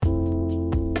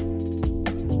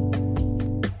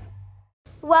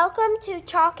Welcome to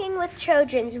Talking with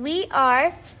Trojans. We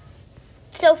are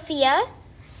Sophia,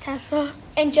 Tessa,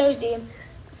 and Josie.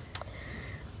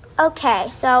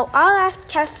 Okay, so I'll ask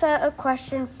Tessa a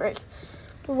question first.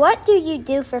 What do you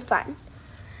do for fun?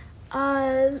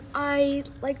 I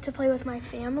like to play with my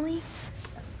family.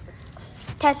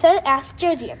 Tessa, ask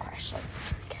Josie a question.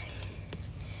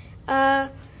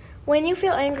 When you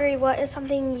feel angry, what is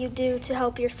something you do to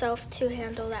help yourself to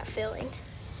handle that feeling?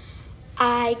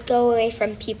 I go away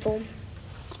from people.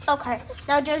 Okay,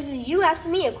 now Josie, you ask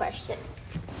me a question.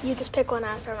 You just pick one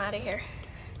after I'm out of here.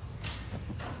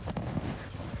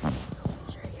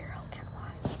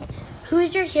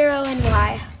 Who's your hero and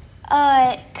why?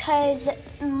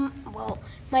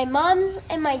 My moms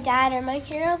and my dad are my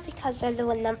hero because they're the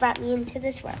one that brought me into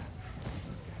this world.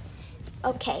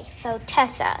 Okay, so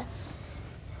Tessa,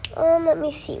 let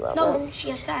me see what one. She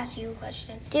has to ask you a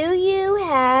question. Do you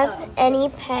have any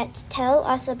pets? Tell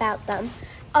us about them.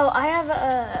 Oh, I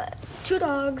have 2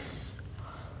 dogs,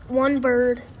 1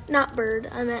 bird. Not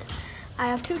bird, I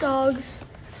have 2 dogs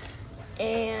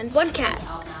and 1 cat.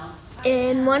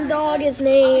 And one dog is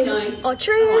named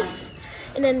Altreus,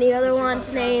 and then the other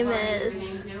one's name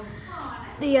is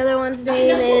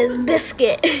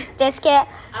Biscuit. Biscuit?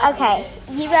 Okay,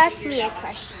 you asked me a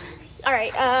question. All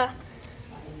right.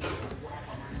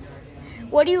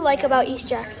 What do you like about East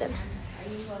Jackson?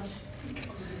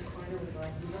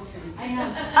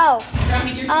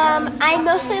 I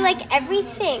mostly like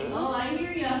everything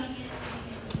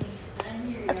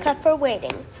except for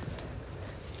waiting.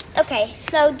 Okay,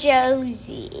 so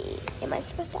Josie, am I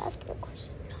supposed to ask her a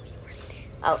question? No, you already did.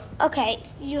 Oh, okay.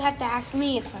 You have to ask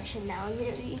me a question now.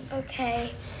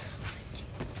 Okay.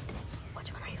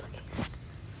 Which one are you looking at?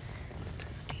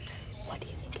 What do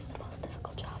you think is the most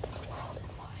difficult job in the world and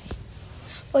why?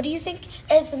 What do you think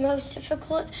is the most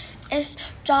difficult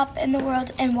job in the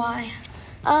world and why?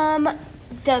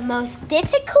 The most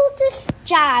difficultest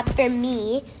job for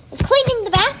me is cleaning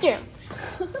the bathroom.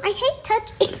 I hate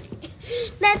touching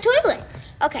that toilet.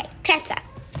 Okay, Tessa.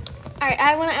 All right,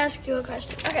 I want to ask you a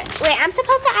question. Okay. Wait, I'm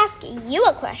supposed to ask you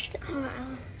a question.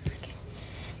 Okay.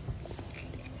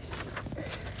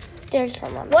 There's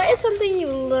someone. What is something you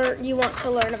want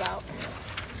to learn about?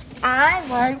 I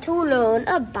want to learn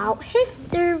about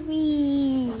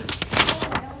history.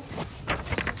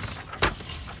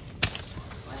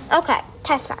 Okay,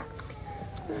 Tessa.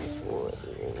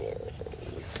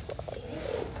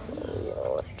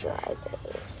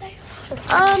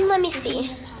 Let me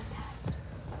see.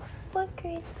 What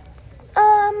grade?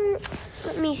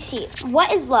 Let me see.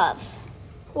 What is love?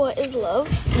 What is love?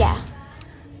 Yeah.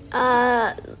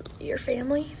 Your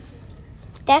family.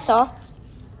 That's all.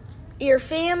 Your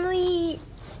family,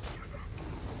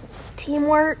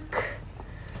 teamwork,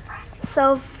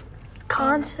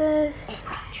 self-conscious.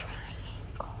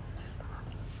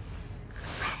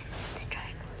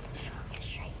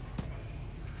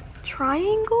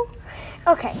 Triangle?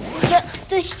 Okay.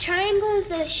 The triangle is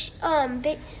the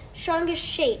strongest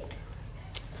shape.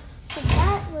 So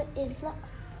that is love.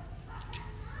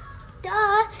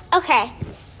 Duh. Okay.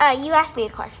 You asked me a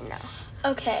question now.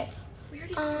 Okay. Would you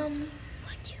really fly a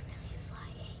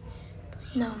plane?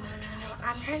 No.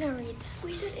 I'm trying to read this.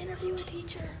 We should interview a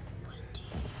teacher.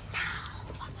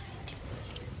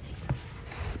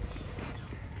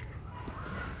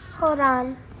 Hold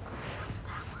on. What's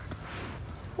that word?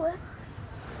 What?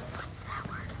 What's that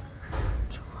word?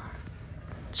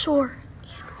 Chore.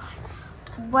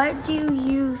 What do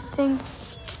you think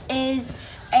is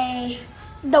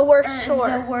The worst chore.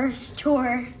 the worst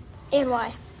chore And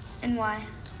why? and why?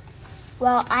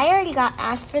 Well, I already got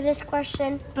asked for this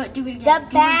question. But do it The again.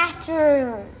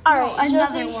 bathroom. All right,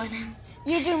 Another Josie, one.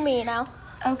 you do me now.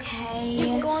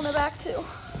 Okay. Go on the back too.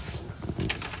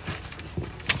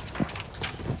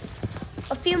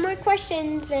 A few more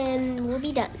questions and we'll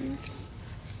be done.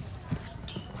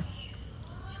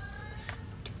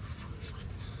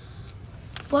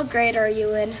 What grade are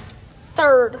you in?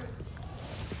 3rd.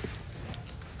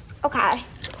 Okay.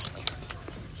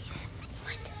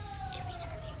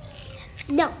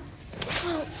 No.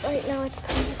 Oh, right now it's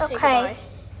time to say Okay. goodbye.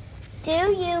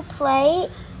 Do you play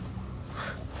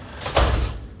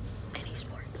Any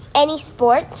sports? any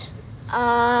sport?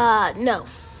 No.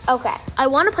 Okay. I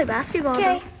want to play basketball.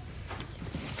 Okay.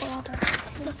 Though.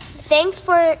 Thanks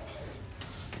for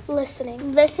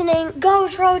Listening. listening. Go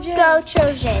Trojans! Go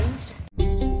Trojans.